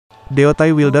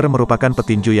Deontay Wilder merupakan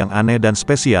petinju yang aneh dan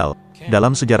spesial.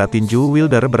 Dalam sejarah tinju,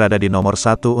 Wilder berada di nomor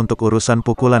 1 untuk urusan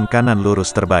pukulan kanan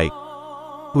lurus terbaik.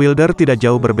 Wilder tidak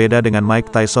jauh berbeda dengan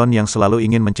Mike Tyson yang selalu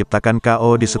ingin menciptakan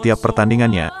KO di setiap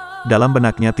pertandingannya. Dalam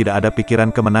benaknya tidak ada pikiran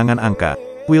kemenangan angka.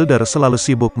 Wilder selalu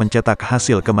sibuk mencetak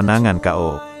hasil kemenangan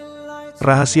KO.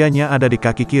 Rahasianya ada di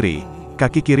kaki kiri.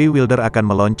 Kaki kiri Wilder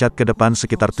akan meloncat ke depan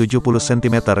sekitar 70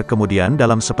 cm, kemudian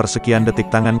dalam sepersekian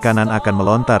detik tangan kanan akan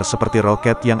melontar seperti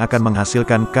roket yang akan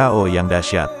menghasilkan KO yang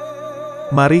dahsyat.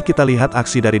 Mari kita lihat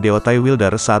aksi dari Deontay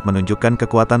Wilder saat menunjukkan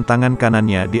kekuatan tangan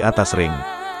kanannya di atas ring.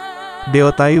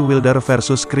 Deontay Wilder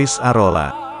versus Chris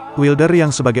Arreola. Wilder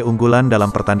yang sebagai unggulan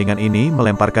dalam pertandingan ini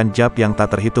melemparkan jab yang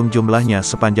tak terhitung jumlahnya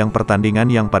sepanjang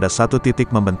pertandingan yang pada satu titik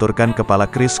membenturkan kepala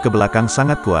Chris ke belakang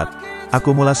sangat kuat.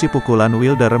 Akumulasi pukulan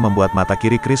Wilder membuat mata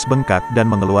kiri Chris bengkak dan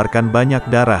mengeluarkan banyak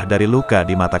darah dari luka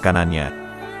di mata kanannya.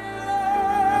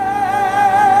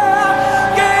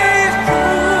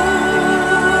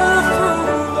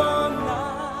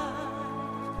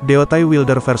 Deontay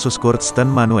Wilder versus Kurtzten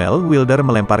Manuel. Wilder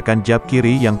melemparkan jab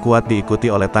kiri yang kuat diikuti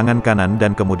oleh tangan kanan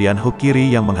dan kemudian hook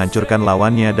kiri yang menghancurkan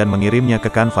lawannya dan mengirimnya ke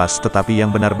kanvas, tetapi yang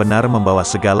benar-benar membawa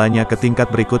segalanya ke tingkat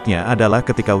berikutnya adalah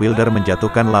ketika Wilder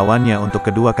menjatuhkan lawannya untuk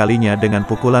kedua kalinya dengan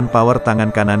pukulan power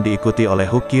tangan kanan diikuti oleh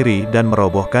hook kiri dan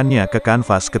merobohkannya ke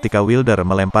kanvas ketika Wilder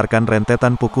melemparkan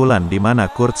rentetan pukulan di mana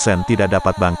Kurtzten tidak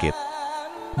dapat bangkit.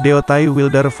 Deontay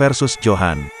Wilder versus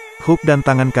Johann. Hook dan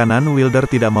tangan kanan Wilder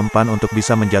tidak mempan untuk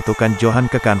bisa menjatuhkan Johann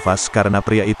ke kanvas karena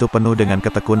pria itu penuh dengan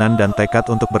ketekunan dan tekad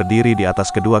untuk berdiri di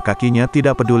atas kedua kakinya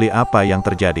tidak peduli apa yang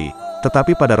terjadi.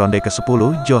 Tetapi pada ronde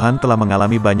ke-10, Johann telah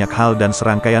mengalami banyak hal dan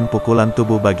serangkaian pukulan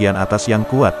tubuh bagian atas yang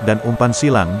kuat dan umpan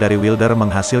silang dari Wilder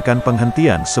menghasilkan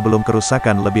penghentian sebelum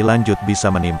kerusakan lebih lanjut bisa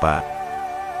menimpa.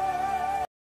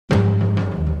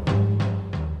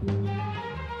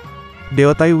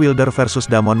 Deontay Wilder versus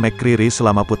Damon McCreary.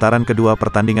 Selama putaran kedua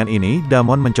pertandingan ini,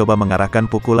 Damon mencoba mengarahkan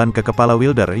pukulan ke kepala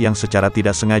Wilder yang secara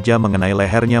tidak sengaja mengenai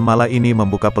lehernya, malah ini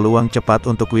membuka peluang cepat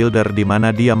untuk Wilder di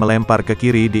mana dia melempar ke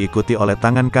kiri diikuti oleh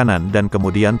tangan kanan dan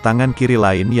kemudian tangan kiri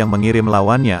lain yang mengirim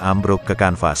lawannya ambruk ke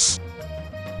kanvas.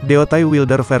 Deontay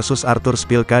Wilder versus Artur.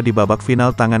 Szpilka di babak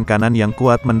final, tangan kanan yang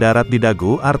kuat mendarat di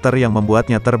dagu Artur yang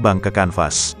membuatnya terbang ke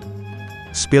kanvas.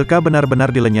 Szpilka benar-benar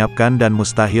dilenyapkan dan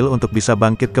mustahil untuk bisa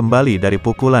bangkit kembali dari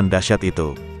pukulan dahsyat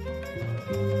itu.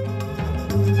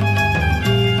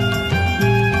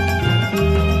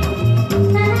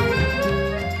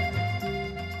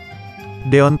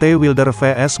 Deontay Wilder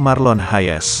vs Marlon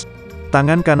Hayes.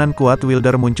 Tangan kanan kuat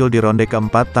Wilder muncul di ronde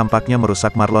keempat, tampaknya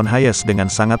merusak Marlon Hayes dengan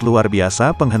sangat luar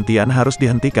biasa. Penghentian harus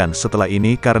dihentikan setelah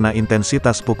ini karena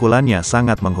intensitas pukulannya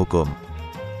sangat menghukum.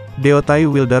 Deontay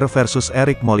Wilder versus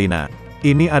Molina.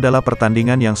 Ini adalah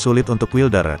pertandingan yang sulit untuk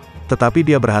Wilder, tetapi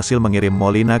dia berhasil mengirim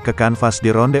Molina ke kanvas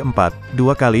di ronde 4,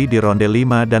 2 kali di ronde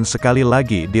 5 dan sekali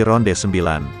lagi di ronde 9.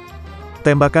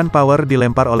 Tembakan power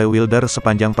dilempar oleh Wilder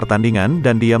sepanjang pertandingan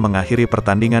dan dia mengakhiri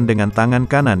pertandingan dengan tangan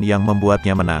kanan yang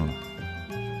membuatnya menang.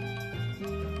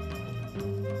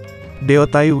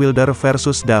 Deontay Wilder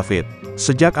versus David.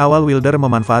 Sejak awal Wilder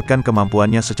memanfaatkan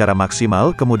kemampuannya secara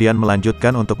maksimal, kemudian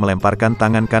melanjutkan untuk melemparkan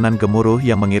tangan kanan gemuruh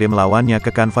yang mengirim lawannya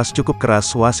ke kanvas cukup keras.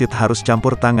 Wasit harus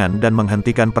campur tangan dan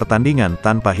menghentikan pertandingan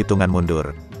tanpa hitungan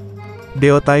mundur.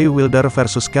 Deontay Wilder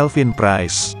versus Kelvin.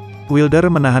 Wilder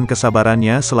menahan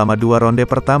kesabarannya selama 2 ronde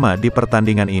pertama di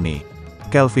pertandingan ini.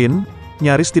 Kelvin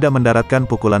nyaris tidak mendaratkan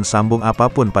pukulan sambung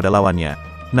apapun pada lawannya.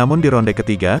 Namun di ronde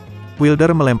ketiga,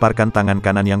 Wilder melemparkan tangan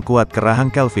kanan yang kuat ke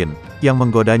rahang Kelvin, yang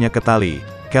menggodanya ke tali.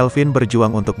 Kelvin berjuang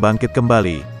untuk bangkit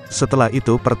kembali. Setelah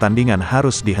itu pertandingan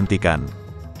harus dihentikan.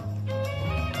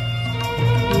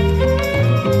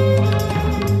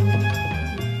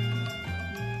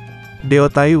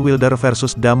 Deontay Wilder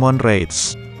versus Damon.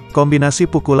 Kombinasi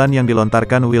pukulan yang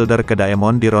dilontarkan Wilder ke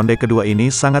Damon di ronde kedua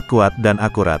ini sangat kuat dan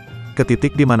akurat. Ke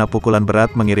titik di mana pukulan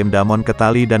berat mengirim Damon ke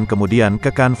tali dan kemudian ke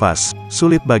kanvas,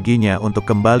 sulit baginya untuk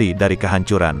kembali dari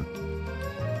kehancuran.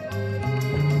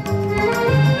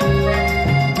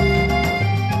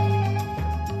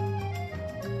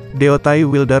 Deontay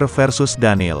Wilder versus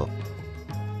Daniel.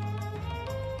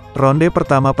 Ronde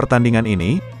pertama pertandingan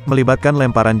ini melibatkan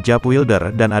lemparan jab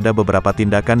Wilder dan ada beberapa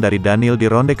tindakan dari Daniel di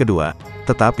ronde kedua,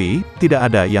 tetapi tidak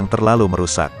ada yang terlalu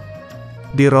merusak.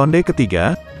 Di ronde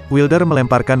ketiga, Wilder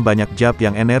melemparkan banyak jab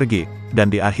yang energik, dan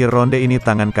di akhir ronde ini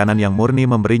tangan kanan yang murni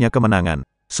memberinya kemenangan.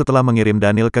 Setelah mengirim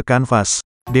Daniel ke kanvas,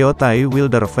 Deontay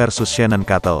Wilder versus Shannon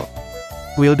Cuttle.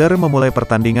 Wilder memulai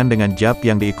pertandingan dengan jab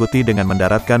yang diikuti dengan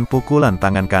mendaratkan pukulan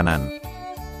tangan kanan.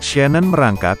 Shannon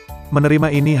merangkak,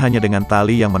 menerima ini hanya dengan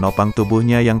tali yang menopang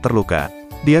tubuhnya yang terluka.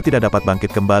 dia tidak dapat bangkit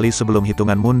kembali sebelum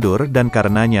hitungan mundur dan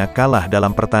karenanya kalah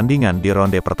dalam pertandingan di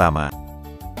ronde pertama.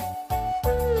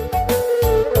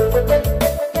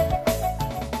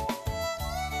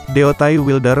 Deontay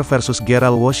Wilder versus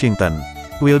Gerald Washington.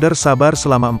 Wilder sabar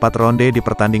selama 4 ronde di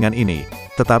pertandingan ini,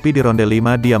 tetapi di ronde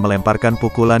 5 dia melemparkan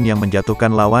pukulan yang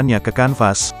menjatuhkan lawannya ke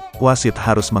kanvas, wasit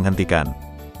harus menghentikan.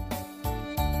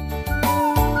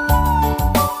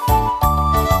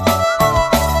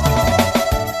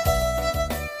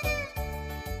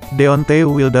 Deontay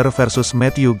Wilder versus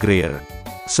Greer.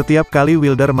 Setiap kali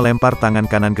Wilder melempar tangan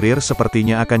kanan Greer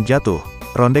sepertinya akan jatuh.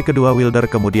 Ronde kedua Wilder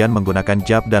kemudian menggunakan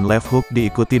jab dan left hook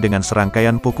diikuti dengan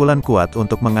serangkaian pukulan kuat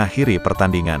untuk mengakhiri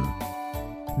pertandingan.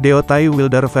 Deontay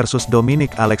Wilder versus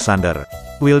Dominic Alexander.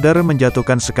 Wilder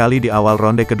menjatuhkan sekali di awal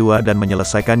ronde kedua dan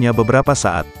menyelesaikannya beberapa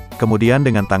saat, kemudian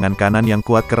dengan tangan kanan yang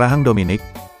kuat ke rahang Dominic.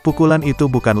 Pukulan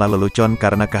itu bukanlah lelucon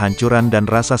karena kehancuran dan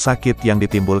rasa sakit yang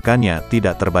ditimbulkannya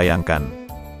tidak terbayangkan.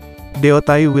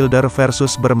 Deontay Wilder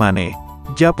versus bermane.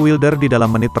 Jab Wilder di dalam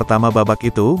menit pertama babak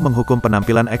itu menghukum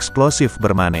penampilan eksplosif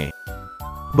bermane.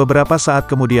 Beberapa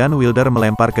saat kemudian Wilder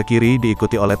melempar ke kiri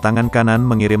diikuti oleh tangan kanan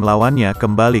mengirim lawannya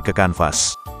kembali ke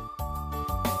kanvas.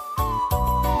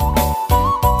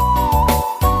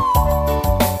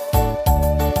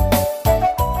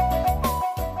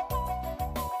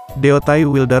 Deontay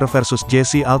Wilder versus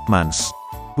oltmanns.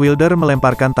 Wilder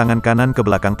melemparkan tangan kanan ke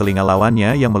belakang telinga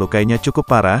lawannya yang melukainya cukup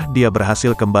parah. Dia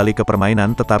berhasil kembali ke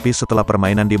permainan, tetapi setelah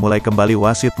permainan dimulai kembali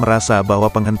wasit merasa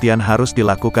bahwa penghentian harus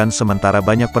dilakukan sementara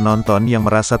banyak penonton yang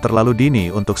merasa terlalu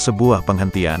dini untuk sebuah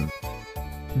penghentian.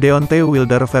 Deontay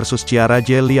Wilder versus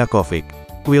siarhei liakhovich.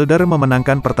 Wilder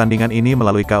memenangkan pertandingan ini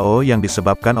melalui KO yang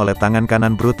disebabkan oleh tangan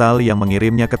kanan brutal yang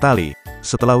mengirimnya ke tali,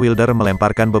 setelah Wilder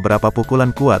melemparkan beberapa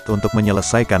pukulan kuat untuk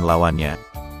menyelesaikan lawannya.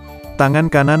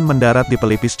 Tangan kanan mendarat di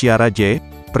pelipis siarhei,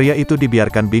 pria itu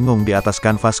dibiarkan bingung di atas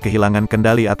kanvas kehilangan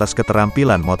kendali atas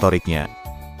keterampilan motoriknya.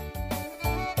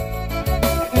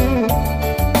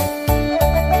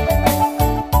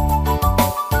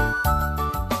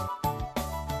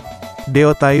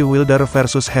 Deontay Wilder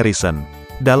versus Harrison.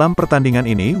 Dalam pertandingan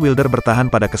ini Wilder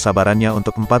bertahan pada kesabarannya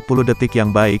untuk 40 detik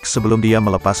yang baik sebelum dia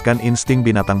melepaskan insting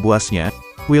binatang buasnya.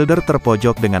 Wilder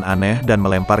terpojok dengan aneh dan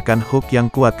melemparkan hook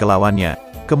yang kuat ke lawannya,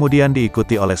 kemudian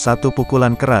diikuti oleh satu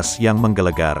pukulan keras yang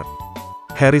menggelegar.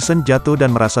 Harrison jatuh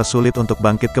dan merasa sulit untuk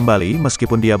bangkit kembali.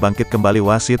 Meskipun dia bangkit kembali,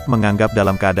 wasit menganggap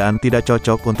dalam keadaan tidak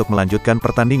cocok untuk melanjutkan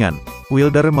pertandingan.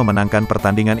 Wilder memenangkan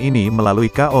pertandingan ini melalui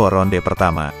KO ronde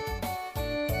pertama.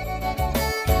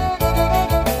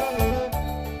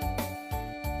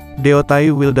 Deontay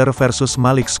Wilder versus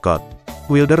Malik.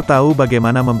 Wilder tahu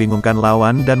bagaimana membingungkan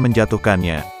lawan dan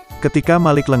menjatuhkannya. Ketika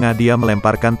Malik lengah, dia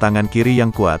melemparkan tangan kiri yang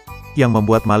kuat, yang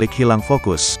membuat Malik hilang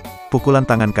fokus. Pukulan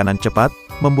tangan kanan cepat,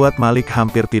 membuat Malik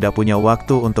hampir tidak punya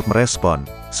waktu untuk merespon,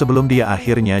 sebelum dia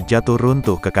akhirnya jatuh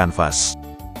runtuh ke kanvas.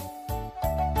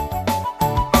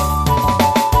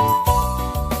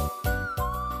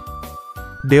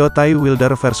 Deontay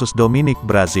Wilder versus Dominic,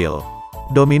 Breazeale.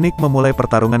 Dominic memulai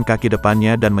pertarungan kaki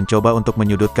depannya dan mencoba untuk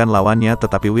menyudutkan lawannya,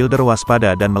 tetapi Wilder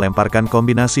waspada dan melemparkan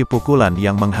kombinasi pukulan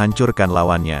yang menghancurkan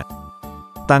lawannya.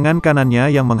 Tangan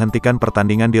kanannya yang menghentikan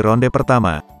pertandingan di ronde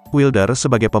pertama. Wilder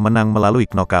sebagai pemenang melalui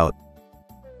knockout.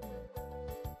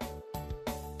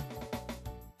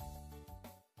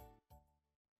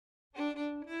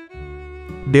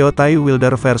 Deontay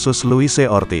Wilder versus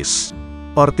Ortiz.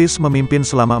 Ortiz memimpin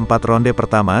selama 4 ronde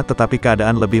pertama, tetapi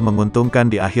keadaan lebih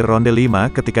menguntungkan di akhir ronde 5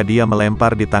 ketika dia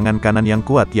melempar di tangan kanan yang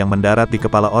kuat yang mendarat di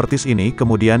kepala Ortiz ini,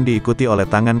 kemudian diikuti oleh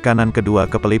tangan kanan kedua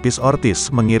ke pelipis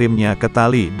Ortiz mengirimnya ke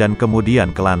tali dan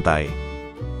kemudian ke lantai.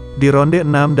 Di ronde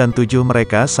 6 dan 7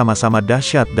 mereka sama-sama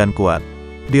dahsyat dan kuat.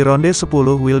 Di ronde 10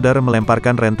 Wilder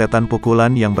melemparkan rentetan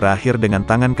pukulan yang berakhir dengan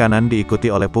tangan kanan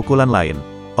diikuti oleh pukulan lain.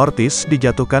 Ortiz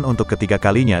dijatuhkan untuk ketiga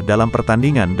kalinya dalam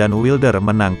pertandingan dan Wilder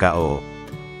menang KO.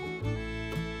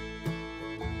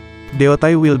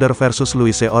 Deontay Wilder versus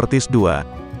Ortiz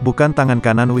 2. Bukan tangan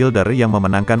kanan Wilder yang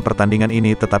memenangkan pertandingan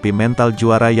ini, tetapi mental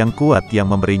juara yang kuat yang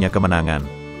memberinya kemenangan.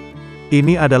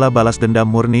 Ini adalah balas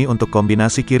dendam murni untuk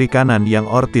kombinasi kiri kanan yang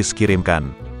Ortiz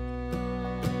kirimkan.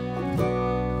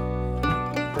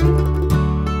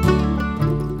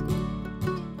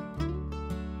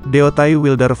 Deontay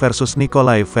Wilder versus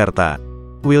Nicolai, firtha.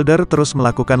 Wilder terus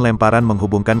melakukan lemparan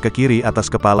menghubungkan ke kiri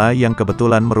atas kepala yang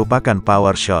kebetulan merupakan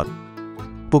power shot.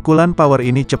 Pukulan power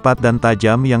ini cepat dan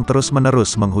tajam yang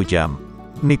terus-menerus menghujam.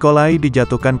 Nicolai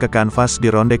dijatuhkan ke kanvas di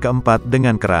ronde keempat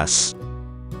dengan keras.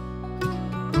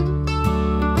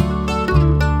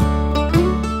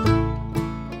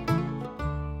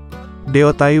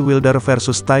 Deontay Wilder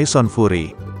versus Tyson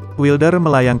Fury. Wilder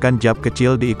melayangkan jab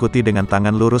kecil diikuti dengan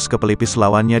tangan lurus ke pelipis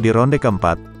lawannya di ronde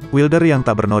keempat. Wilder yang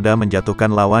tak bernoda menjatuhkan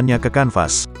lawannya ke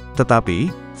kanvas. Tetapi,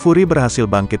 Fury berhasil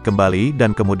bangkit kembali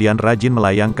dan kemudian rajin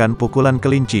melayangkan pukulan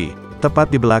kelinci,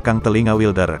 tepat di belakang telinga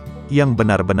Wilder, yang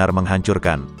benar-benar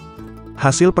menghancurkan.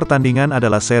 Hasil pertandingan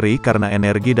adalah seri karena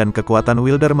energi dan kekuatan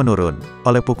Wilder menurun,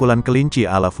 oleh pukulan kelinci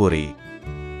ala Fury.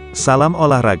 Salam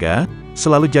olahraga,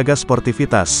 selalu jaga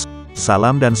sportivitas.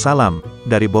 Salam dan salam,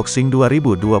 dari Boxing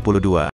 2022.